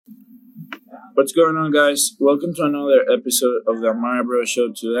What's going on, guys? Welcome to another episode of the Amara Bro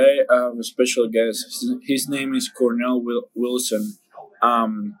Show. Today, I have a special guest. His name is Cornell Wilson.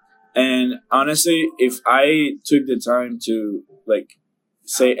 Um, and honestly, if I took the time to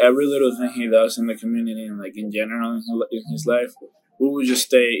say every little thing he does in the community and in general in his life, we would just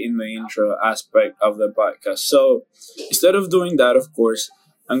stay in the intro aspect of the podcast. So instead of doing that, of course,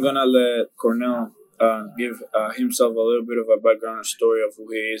 I'm gonna let Cornell give himself a little bit of a background story of who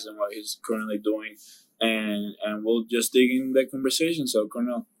he is and what he's currently doing, and we'll just dig in the conversation. So,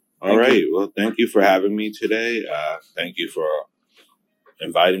 Cornell. All right. Well, thank you for having me today. Thank you for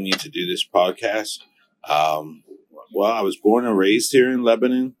inviting me to do this podcast. Well, I was born and raised here in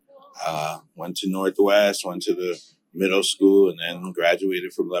Lebanon. Went to Northwest, went to the middle school, and then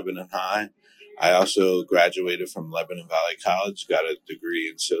graduated from Lebanon High. I also graduated from Lebanon Valley College, got a degree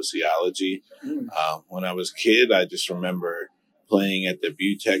in sociology. When I was a kid, I just remember playing at the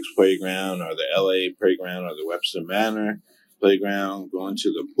Butex playground or the LA playground or the Webster Manor playground, going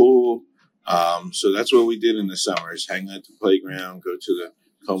to the pool. So that's what we did in the summers, hang out at the playground, go to the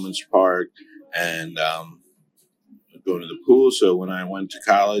Coleman's Park, and go to the pool. So when I went to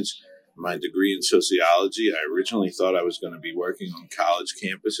college, my degree in sociology, I originally thought I was going to be working on college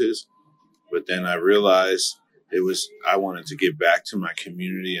campuses. But then I realized I wanted to give back to my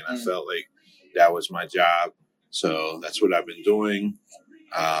community, and I felt like that was my job. So that's what I've been doing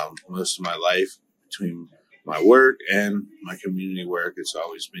most of my life. Between my work and my community work, it's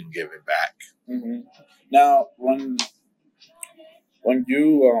always been giving back. Mm-hmm. Now, when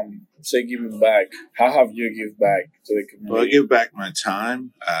you say giving back, how have you give back to the community? Well, I give back my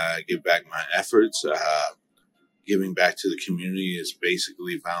time. I give back my efforts. Giving back to the community is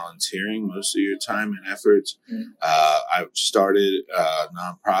basically volunteering most of your time and efforts. I've started a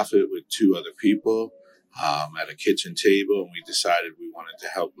nonprofit with two other people at a kitchen table, and we decided we wanted to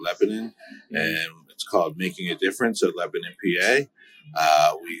help Lebanon, and it's called Making a Difference at Lebanon, PA.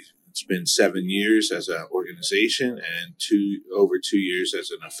 It's been 7 years as an organization and over 2 years as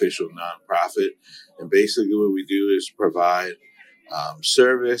an official nonprofit. And basically what we do is provide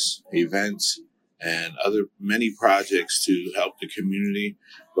service, events, and many projects to help the community.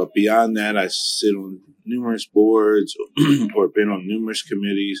 But beyond that, I sit on numerous boards or been on numerous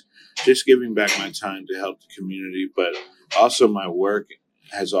committees, just giving back my time to help the community. But also my work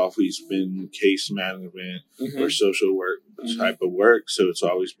has always been case management or social work type of work. So it's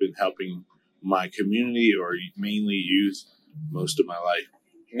always been helping my community or mainly youth most of my life.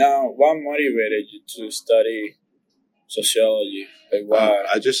 Now, what motivated you to study sociology? Why?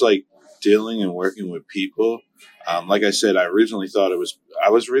 I just like dealing and working with people. Like I said, I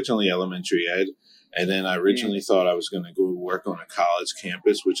was originally elementary ed, and then I originally thought I was going to go work on a college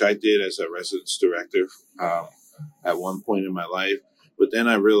campus, which I did as a residence director at one point in my life. But then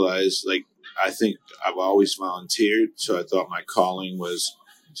I realized, I think I've always volunteered, so I thought my calling was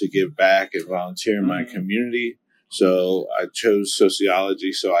to give back and volunteer in my community. So I chose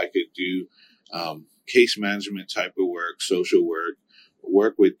sociology so I could do case management type of work, social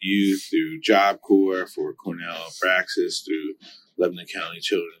work with youth through Job Corps for Cornell Praxis, through Lebanon County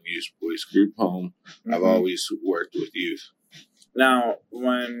Children and Youth Boys Group Home. I've always worked with youth. Now,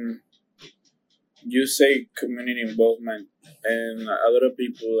 when you say community involvement, and a lot of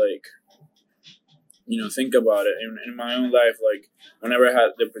people think about it. In my own life, whenever I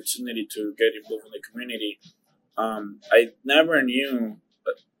had the opportunity to get involved in the community, I never knew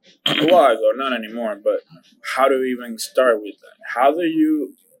a while ago, not anymore, but how to even start with that.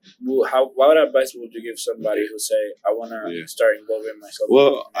 What advice would you give somebody who say, I want to start involving myself?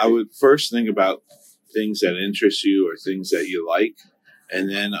 Well, I would first think about things that interest you or things that you like, and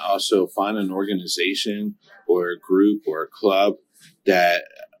then also find an organization or a group or a club that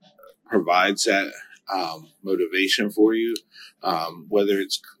provides that motivation for you, whether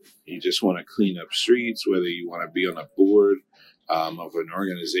it's you just want to clean up streets, whether you want to be on a board of an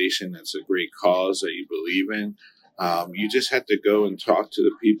organization that's a great cause that you believe in. You just have to go and talk to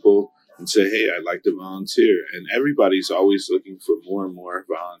the people and say, hey, I'd like to volunteer. And everybody's always looking for more and more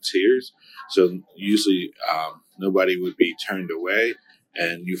volunteers. So usually nobody would be turned away.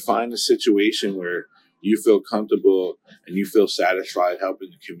 And you find a situation where you feel comfortable and you feel satisfied helping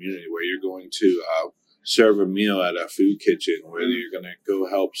the community, where you're going to serve a meal at a food kitchen, whether you're going to go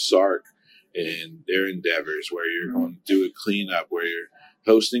help SARC in their endeavors, where you're going to do a cleanup, where you're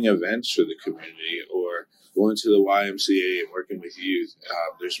hosting events for the community, or going to the YMCA and working with youth.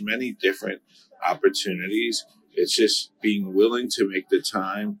 There's many different opportunities. It's just being willing to make the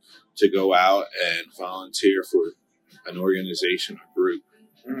time to go out and volunteer for an organization or group.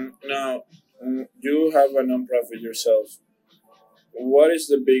 Now, you have a nonprofit yourself. What is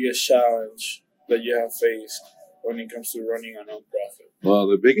the biggest challenge that you have faced when it comes to running a nonprofit? Well,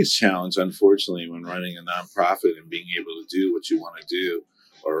 the biggest challenge, unfortunately, when running a nonprofit and being able to do what you want to do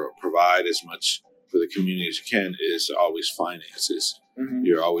or provide as much for the community as you can is always finances. Mm-hmm.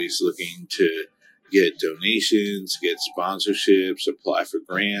 You're always looking to get donations, get sponsorships, apply for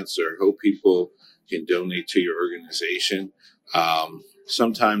grants, or hope people can donate to your organization.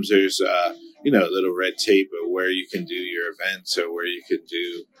 Sometimes there's a little red tape of where you can do your events or where you can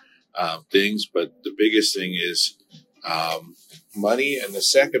do things, but the biggest thing is money, and the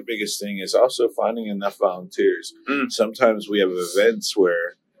second biggest thing is also finding enough volunteers. Sometimes we have events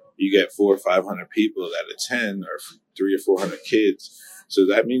where you get 400 or 500 people that attend, or 300 or 400 kids. So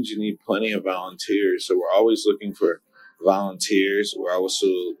that means you need plenty of volunteers. So we're always looking for volunteers. We're also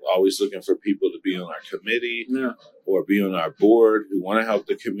always looking for people to be on our committee or be on our board who want to help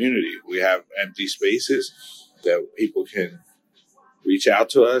the community. We have empty spaces that people can reach out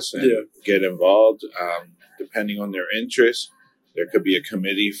to us and get involved. Depending on their interests, there could be a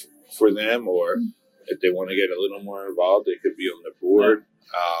committee for them, or if they want to get a little more involved, they could be on the board.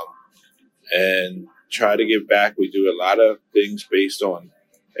 And try to give back. We do a lot of things based on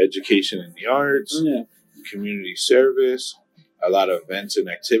education in the arts, community service, a lot of events and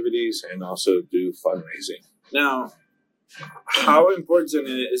activities, and also do fundraising. Now, how important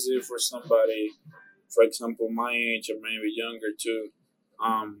is it for somebody, for example, my age or maybe younger too,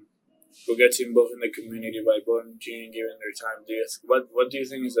 who gets involved in the community by volunteering, giving their time? What do you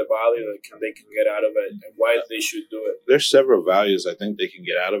think is the value that they can get out of it, and why they should do it? There's several values I think they can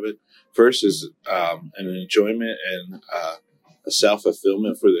get out of it. First is an enjoyment and a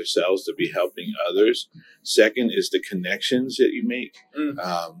self-fulfillment for themselves to be helping others. Second is the connections that you make.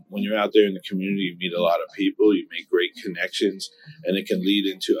 When you're out there in the community, you meet a lot of people, you make great connections, and it can lead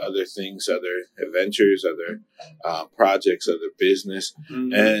into other things, other adventures, other projects, other business.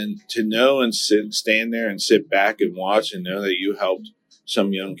 And to know and stand there and sit back and watch and know that you helped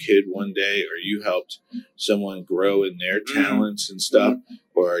some young kid one day, or you helped someone grow in their talents and stuff,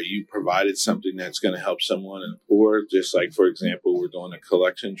 or you provided something that's going to help someone in the poor. Just like, for example, we're doing a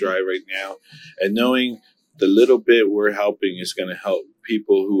collection drive right now, and knowing the little bit we're helping is going to help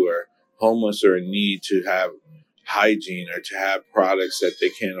people who are homeless or in need to have hygiene or to have products that they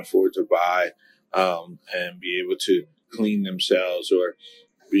can't afford to buy, and be able to clean themselves, or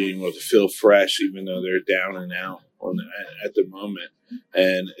being able to feel fresh even though they're down and out at the moment.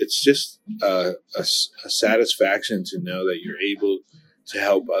 And it's just a satisfaction to know that you're able to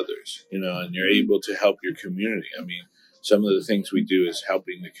help others, and you're able to help your community. I mean, some of the things we do is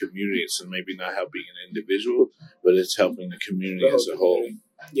helping the community. It's maybe not helping an individual, but it's helping the community as a whole.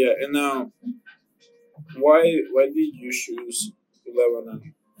 Yeah, and now, why did you choose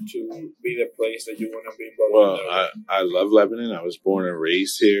Lebanon to be the place that you want to be involved in? Well, I love Lebanon. I was born and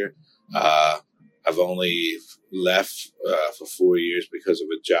raised here. I've only left for 4 years because of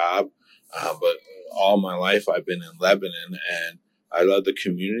a job, but all my life I've been in Lebanon, and I love the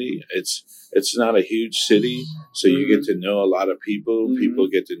community. It's not a huge city, so you get to know a lot of people. People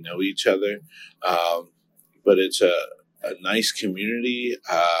get to know each other, but it's a nice community.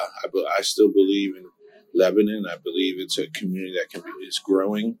 I still believe in Lebanon. I believe it's a community that is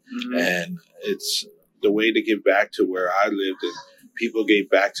growing, and it's the way to give back to where I lived, and people gave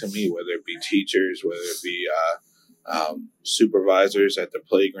back to me, whether it be teachers, whether it be supervisors at the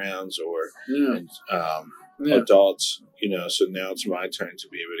playgrounds, or adults. So now it's my turn to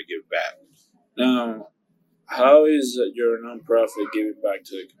be able to give back. Now, how is your nonprofit giving back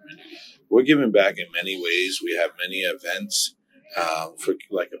to the community? We're giving back in many ways. We have many events, for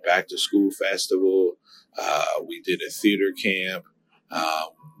like a back to school festival. We did a theater camp.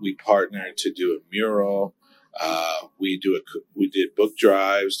 We partnered to do a mural. We did book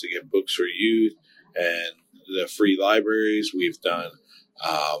drives to get books for youth, and the free libraries. We've done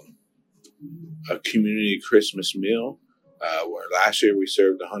a community Christmas meal, where last year we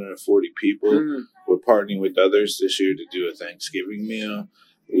served 140 people. We're partnering with others this year to do a Thanksgiving meal.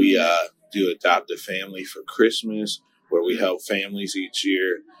 We do Adopt a Family for Christmas, where we help families each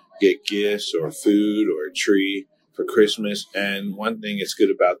year get gifts or food or a tree for Christmas. And one thing that's good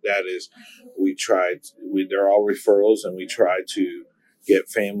about that is they're all referrals, and we try to get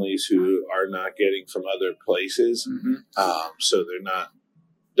families who are not getting from other places. So they're not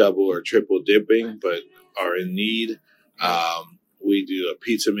double or triple dipping, but are in need. We do a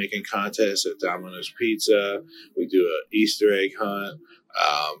pizza making contest at Domino's Pizza. We do an Easter egg hunt.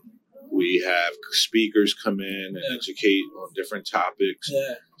 We have speakers come in and educate on different topics.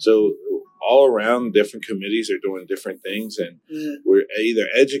 So all around, different committees are doing different things, and we're either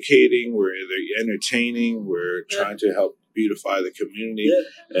educating, we're either entertaining, we're trying to help beautify the community,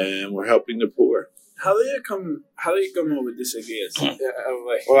 Yeah. and we're helping the poor. How do you come up with these ideas?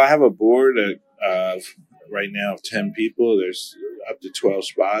 Well, I have a board of right now of 10 people. There's up to 12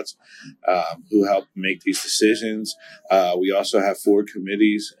 spots who help make these decisions. We also have 4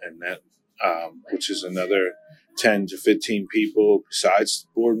 committees, and that which is another 10 to 15 people besides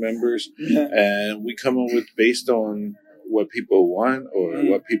board members. Yeah. And we come up with based on what people want or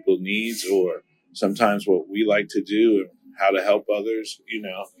what people needs, or sometimes what we like to do and how to help others,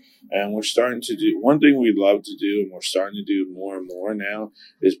 And we're starting to do one thing we love to do, and we're starting to do more and more now,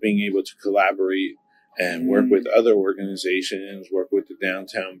 is being able to collaborate and work with other organizations, work with the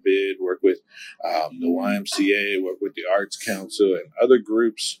Downtown Bid, work with the YMCA, work with the Arts Council and other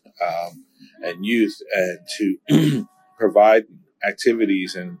groups and youth, and to provide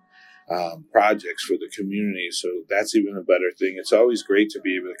activities and projects for the community. So that's even a better thing. It's always great to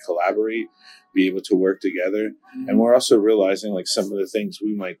be able to collaborate, be able to work together. And we're also realizing like some of the things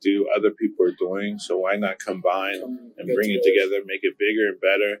we might do, other people are doing. So why not combine and bring it together, make it bigger and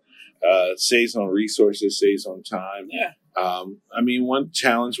better? Saves on resources, saves on time. Yeah. One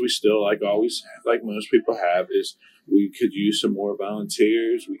challenge we still like most people have, is we could use some more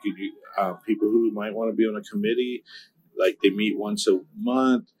volunteers. We could use people who might want to be on a committee, like they meet once a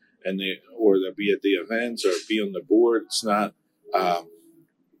month, and they'll be at the events or be on the board. It's not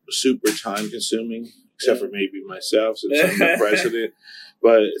super time consuming, except for maybe myself since I'm the president,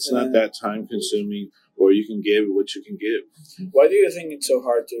 but it's not that time consuming, or you can give what you can give. Why do you think it's so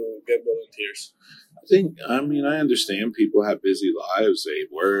hard to get volunteers? I understand people have busy lives. They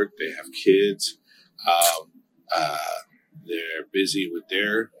work, they have kids, they're busy with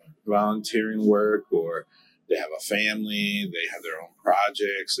their volunteering work, or they have a family, they have their own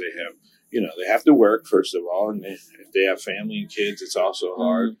projects, they have to work, first of all, and if they have family and kids, it's also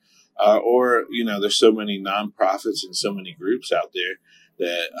hard. There's so many nonprofits and so many groups out there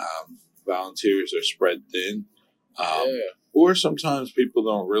that volunteers are spread thin. Or sometimes people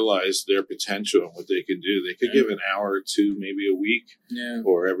don't realize their potential and what they can do. They could give an hour or two, maybe a week,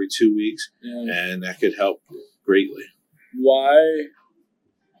 or every 2 weeks, and that could help greatly. Why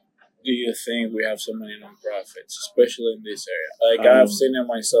do you think we have so many nonprofits, especially in this area? Like, I've seen it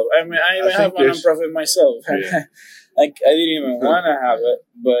myself. I have a nonprofit myself. Yeah. I didn't even want to have it,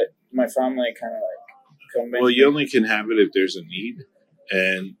 but my family kind of convinced me. Well, you only can have it if there's a need.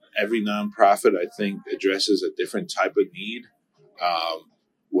 And every nonprofit, I think, addresses a different type of need,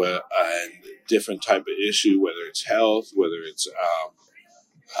 and different type of issue, whether it's health, whether it's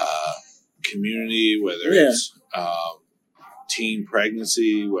community, whether it's teen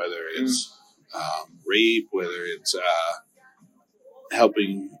pregnancy, whether it's rape, whether it's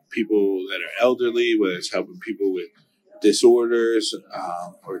helping people that are elderly, whether it's helping people with disorders,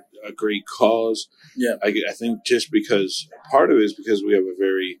 or a great cause. Yeah, I think just because part of it is because we have a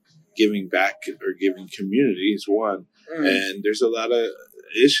very giving back or giving community is one, and there's a lot of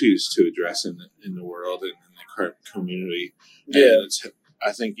issues to address in the world and in the current community. Yeah, and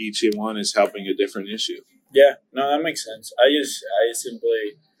I think each one is helping a different issue. Yeah, no, that makes sense. I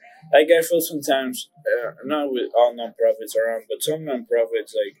simply, I feel sometimes, not with all nonprofits around, but some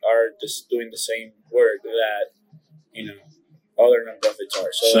nonprofits are just doing the same work that, other nonprofits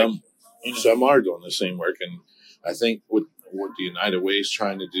are. So some are doing the same work, and I think what the United Way is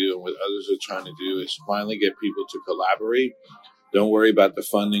trying to do and what others are trying to do is finally get people to collaborate. Don't worry about the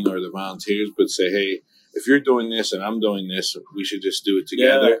funding or the volunteers, but say, hey, if you're doing this and I'm doing this, we should just do it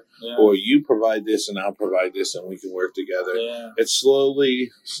together. Yeah. Or you provide this and I'll provide this and we can work together. Yeah. It's slowly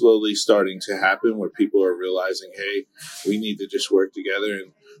starting to happen where people are realizing, hey, we need to just work together.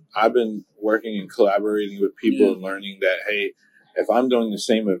 And I've been working and collaborating with people and learning that, hey, if I'm doing the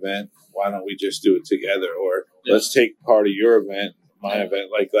same event, why don't we just do it together? Or let's take part of your event, my event,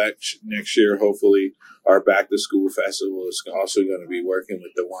 like that next year, hopefully our back to school festival is also going to be working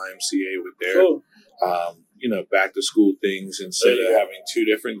with the YMCA with their back to school things. Instead of having two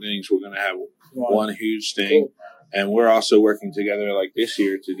different things, we're going to have one huge thing. Cool. And we're also working together like this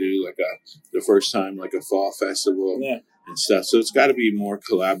year to do the first time a fall festival and stuff. So it's got to be more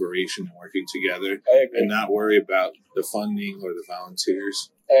collaboration and working together and not worry about the funding or the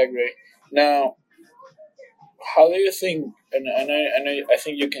volunteers. I agree. Now, how do you think, and I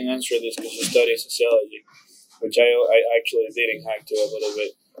think you can answer this because you study sociology, which I actually did in high to a little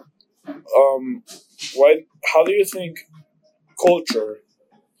bit. How do you think culture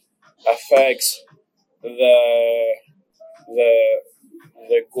affects the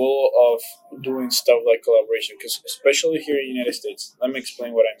goal of doing stuff like collaboration? Because especially here in the United States, let me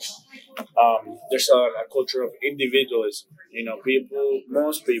explain what I mean. There's a culture of individualism.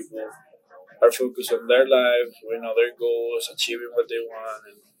 Most people are focused on their life, their goals, achieving what they want,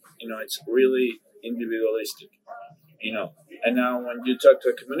 and it's really individualistic. you know. And now, when you talk to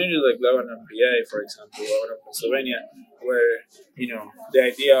a community like Lebanon, PA, for example, Lebanon, Pennsylvania, where the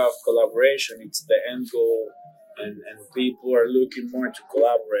idea of collaboration, it's the end goal, and people are looking more to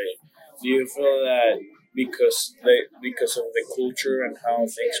collaborate. Do you feel that because of the culture and how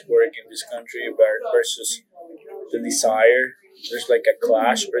things work in this country versus the desire, there's like a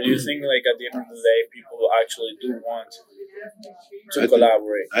clash, or do you think like at the end of the day, people actually do want to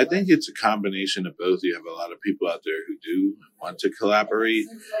collaborate? I think it's a combination of both. You have a lot of people out there who do want to collaborate,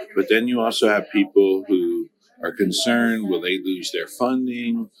 but then you also have people who are concerned, will they lose their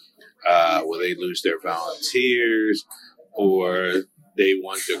funding? Will they lose their volunteers? Or they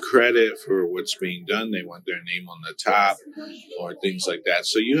want the credit for what's being done. They want their name on the top or things like that.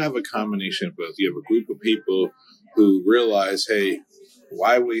 So you have a combination of both. You have a group of people who realize, hey,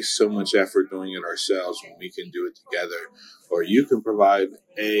 why waste so much effort doing it ourselves when we can do it together? Or you can provide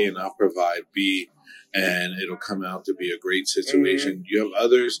A and I'll provide B, and it'll come out to be a great situation. You have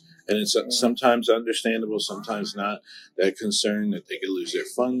others, and it's sometimes understandable, sometimes not, that concern that they could lose their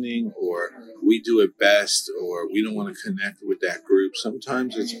funding, or we do it best, or we don't want to connect with that group.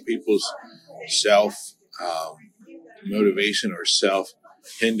 Sometimes it's people's self motivation or self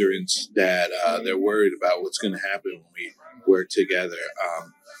hindrance that they're worried about what's going to happen when we work together.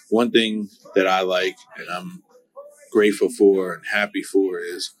 One thing that I like and I'm grateful for and happy for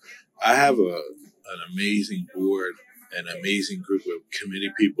is I have an amazing board, an amazing group of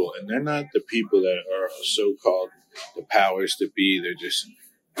committee people, and they're not the people that are so-called the powers to be. They're just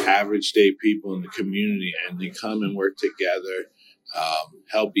average day people in the community, and they come and work together,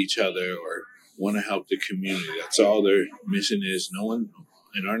 help each other, or want to help the community. That's all their mission is. No one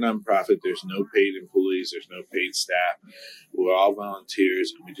in our nonprofit, there's no paid employees, there's no paid staff. We're all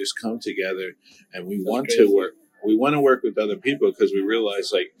volunteers, and we just come together, and we want to work. We want to work with other people because we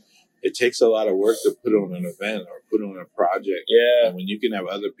realize it takes a lot of work to put on an event or put on a project. Yeah. And when you can have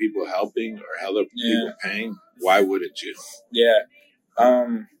other people helping or other people paying, why wouldn't you? Yeah.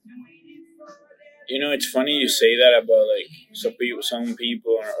 It's funny you say that about some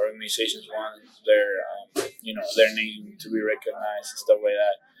people or organizations want their name to be recognized and stuff like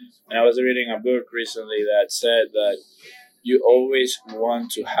that. And I was reading a book recently that said that you always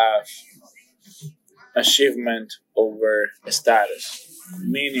want to have achievement over status,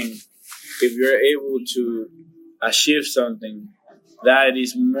 meaning if you're able to achieve something, that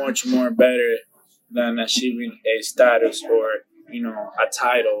is much more better than achieving a status or a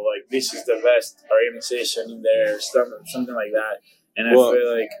title, like this is the best organization in there, something like that. And I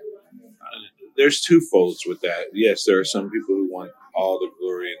feel like there's two folds with that. Yes, there are some people who want all the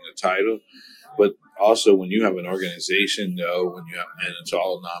glory and the title, but also when you have an organization, though, and it's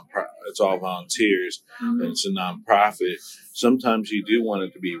all it's all volunteers, and it's a nonprofit. Sometimes you do want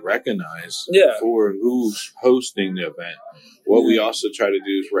it to be recognized for who's hosting the event. What we also try to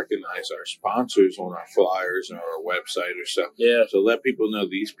do is recognize our sponsors on our flyers or our website or stuff. Yeah. So let people know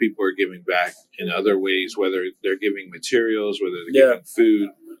these people are giving back in other ways, whether they're giving materials, whether they're giving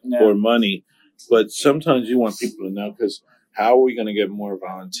food or money. But sometimes you want people to know, because how are we going to get more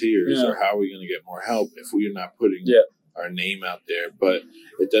volunteers or how are we going to get more help if we're not putting our name out there? But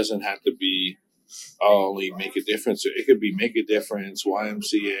it doesn't have to be only Make a Difference. It could be Make a Difference,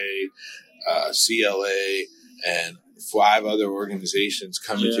 YMCA, CLA, and 5 other organizations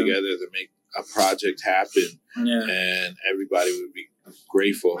coming together to make a project happen. Yeah. And everybody would be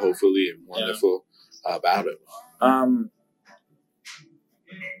grateful, hopefully, and wonderful about it.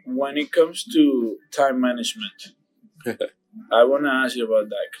 When it comes to time management, I want to ask you about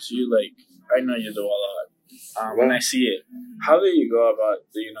that because I know you do a lot. When I see it, how do you go about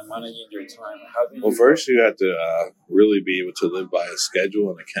managing your time? First you have to really be able to live by a schedule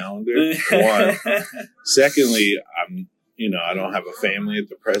and a calendar. One. Secondly, I don't have a family at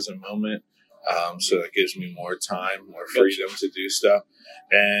the present moment, so that gives me more time, more freedom to do stuff.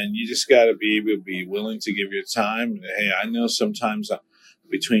 And you just got to be able to be willing to give your time. Hey, I know sometimes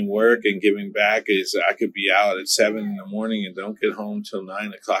between work and giving back is I could be out at 7 in the morning and don't get home till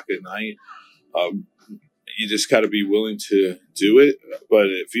 9 o'clock at night. You just got to be willing to do it. But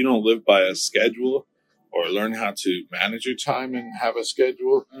if you don't live by a schedule or learn how to manage your time and have a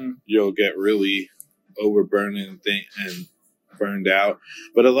schedule, you'll get really overburdened and burned out.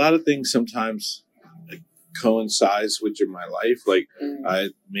 But a lot of things sometimes coincides with my life. Like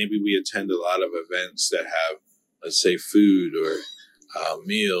maybe we attend a lot of events that have, let's say, food or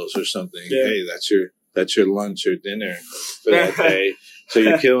meals or something. Yeah. Hey, that's your lunch or dinner for that day. So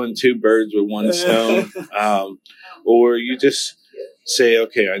you're killing 2 birds with one stone. Or you just say,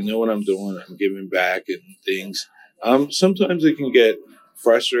 okay, I know what I'm doing. I'm giving back and things. Sometimes it can get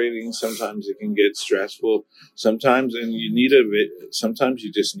frustrating. Sometimes it can get stressful. Sometimes, and you need sometimes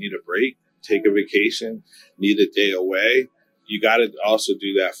you just need a break, take a vacation, need a day away. You got to also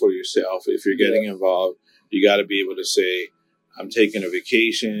do that for yourself. If you're getting involved, you got to be able to say, I'm taking a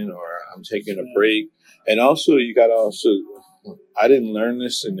vacation or I'm taking a break. And also, you got to I didn't learn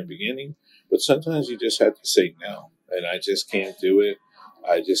this in the beginning, but sometimes you just have to say no. And I just can't do it.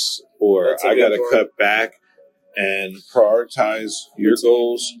 Or I got to cut back and prioritize your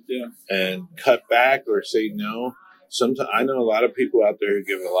goals and cut back or say no. Sometimes I know a lot of people out there who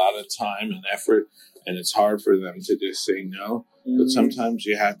give a lot of time and effort, and it's hard for them to just say no. But sometimes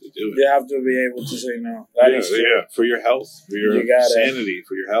you have to do it. You have to be able to say no. That is true. For your health, for your sanity,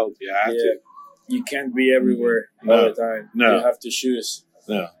 for your health. You have to. You can't be everywhere all the time. No. You have to choose.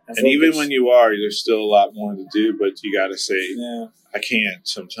 No. And even when you are, there's still a lot more to do, but you got to say, I can't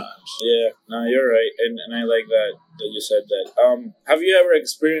sometimes. Yeah. No, you're right. And I like that you said that. Have you ever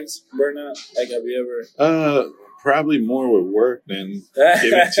experienced burnout? Like, have you ever? Probably more with work than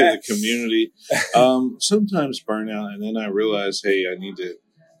giving to the community. Sometimes burnout, and then I realize, hey, I need to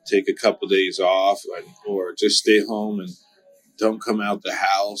take a couple days off or just stay home and don't come out the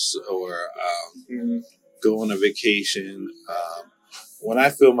house or go on a vacation. When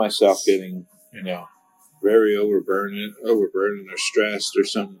I feel myself getting, very overburdened or stressed or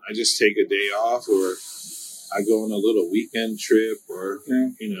something, I just take a day off or I go on a little weekend trip or,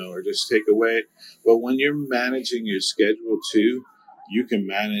 or just take away. But when you're managing your schedule too, you can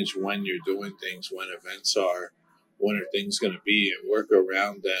manage when you're doing things, when events are, when are things going to be and work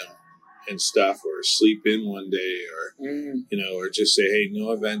around them and stuff, or sleep in one day or, or just say, hey,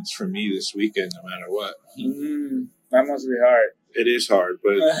 no events for me this weekend, no matter what. That must be hard. It is hard,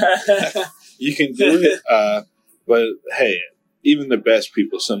 but you can do it. But hey, even the best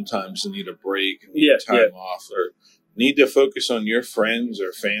people sometimes need a break and need time off or need to focus on your friends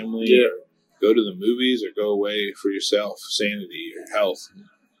or family or go to the movies or go away for yourself, sanity, your health.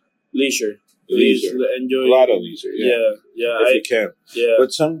 Leisure. Enjoy. A lot of leisure, yeah. If you can. Yeah.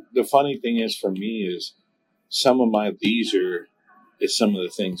 But the funny thing is for me is some of my leisure is some of the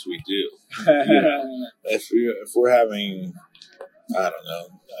things we do. If we're having, I don't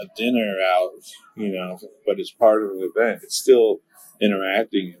know, a dinner out, but it's part of an event, it's still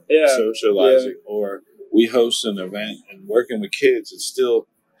interacting, socializing, or we host an event and working with kids, it's still,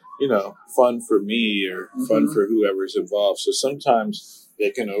 fun for me or fun for whoever's involved. So sometimes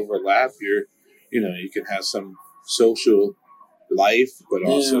they can overlap. You can have some social life, but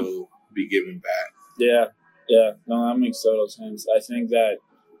also be giving back. Yeah. No, that makes total sense. I think that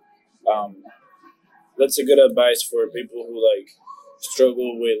that's a good advice for people who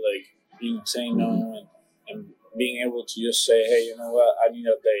struggle with saying no and being able to just say, hey, you know what, I need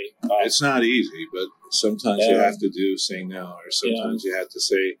a day off. It's not easy, but sometimes you have to say no, or sometimes you have to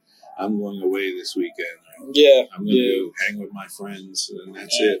say, I'm going away this weekend. I'm going to hang with my friends, and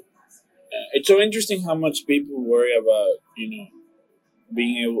that's it. It's so interesting how much people worry about,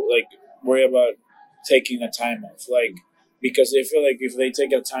 being able, worry about taking a time off. Because they feel like if they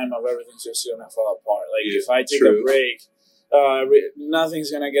take a time off, everything's just going to fall apart. If I take a break, nothing's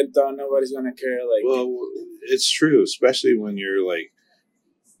going to get done. Nobody's going to care. Well, it's true, especially when you're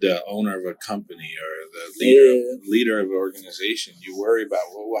the owner of a company or the leader of an organization. You worry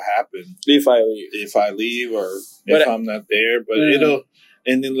about what will happen if I leave, or if I'm not there. But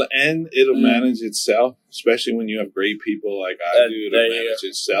in the end, it'll manage itself, especially when you have great people like I do. It'll manage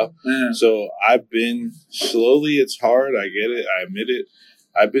itself. So I've been slowly, it's hard. I get it. I admit it.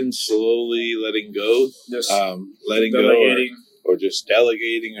 I've been slowly letting go, or just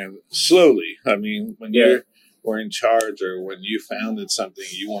delegating and slowly. I mean, when we're in charge or when you founded something,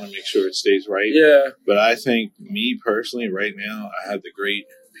 you want to make sure it stays right. Yeah. But I think me personally, right now, I have the great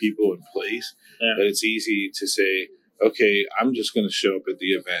people in place that it's easy to say, okay, I'm just going to show up at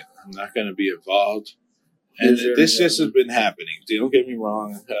the event. I'm not going to be involved. And this just has been happening. Don't get me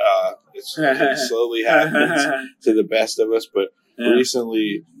wrong. It slowly happens to the best of us. But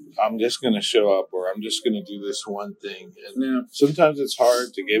recently, I'm just going to show up or I'm just going to do this one thing. And sometimes it's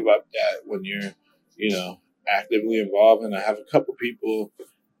hard to give up that when you're, actively involved. And I have a couple people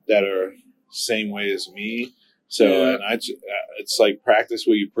that are same way as me. So, and it's like practice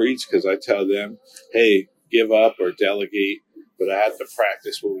what you preach, because I tell them, hey, give up or delegate, but I have to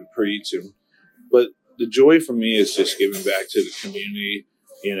practice what we preach. But the joy for me is just giving back to the community.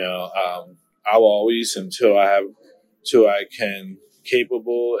 I'll always, until I can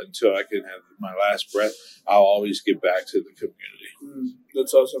have my last breath, I'll always give back to the community.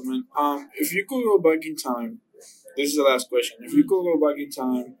 That's awesome, man. If you could go back in time this is the last question. If you could go back in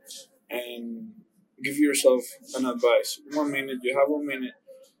time and give yourself an advice, 1 minute, you have 1 minute,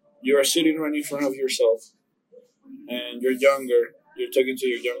 you are sitting right in front of yourself, and you're younger, you're talking to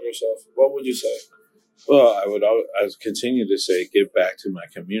your younger self, what would you say? Well, I would continue to say give back to my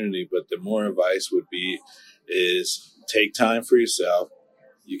community, but the more advice would be is take time for yourself.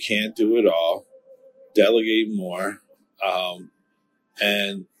 You can't do it all. Delegate more,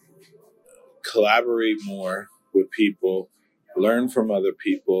 and collaborate more with people, learn from other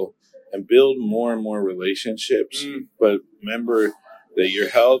people, and build more and more relationships. But remember that your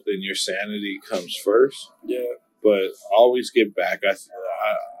health and your sanity comes first. Yeah. But always give back.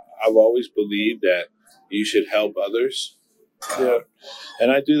 I've always believed that you should help others. Yeah.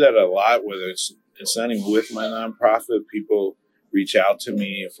 And I do that a lot, whether it's not even with my nonprofit. People reach out to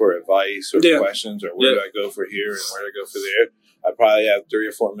me for advice or questions, or where do I go for here and where do I go for there. I probably have 3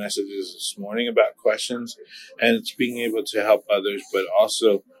 or 4 messages this morning about questions, and it's being able to help others, but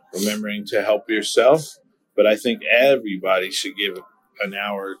also remembering to help yourself. But I think everybody should give an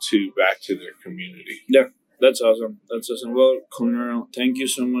hour or two back to their community. Yeah, that's awesome. That's awesome. Well, Cornell, thank you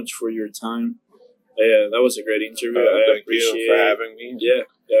so much for your time. Yeah, that was a great interview. I Thank you for having me. Yeah,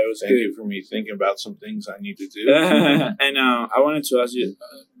 it was Thank good. you for me thinking about some things I need to do. And I wanted to ask you,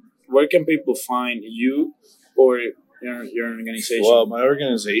 where can people find you or your organization? Well, my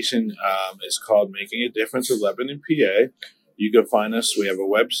organization is called Making a Difference of Lebanon, PA. You can find us. We have a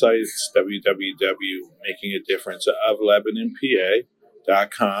website. It's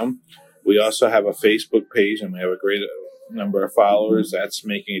www.makingadifferenceoflebanonpa.com. We also have a Facebook page, and we have a great number of followers. That's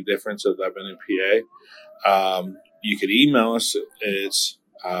Making a Difference of Lebanon, PA. You could email us. It's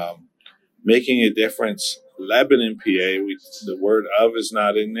Making a Difference Lebanon, PA. The word of is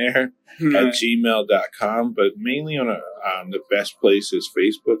not in there at gmail.com, but mainly on the best place is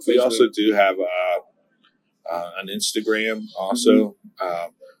Facebook. We also do have an Instagram also,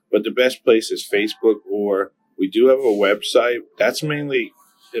 but the best place is Facebook, or we do have a website. That's mainly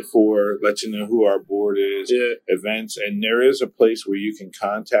for let you know who our board is, events, and there is a place where you can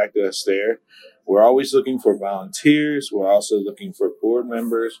contact us there. We're always looking for volunteers. We're also looking for board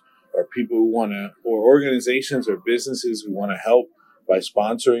members or people who want to, or organizations or businesses who want to help by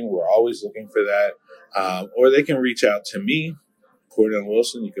sponsoring. We're always looking for that. Or they can reach out to me, Cornell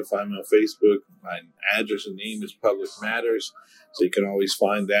Wilson. You can find me on Facebook. My address and name is Public Matters, so you can always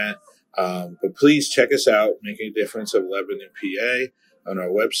find that. But please check us out, Making a Difference of Lebanon, PA, on our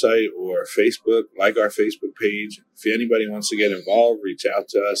website or Facebook. Like our Facebook page. If anybody wants to get involved, reach out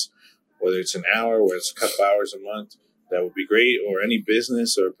to us, whether it's an hour, whether it's a couple hours a month. That would be great. Or any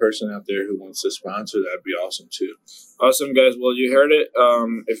business or person out there who wants to sponsor, that'd be awesome too. Awesome, guys. Well, you heard it.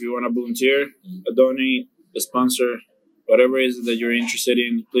 If you want to volunteer, donate, sponsor, whatever it is that you're interested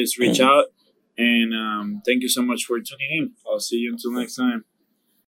in, please reach out. And thank you so much for tuning in. I'll see you until next time.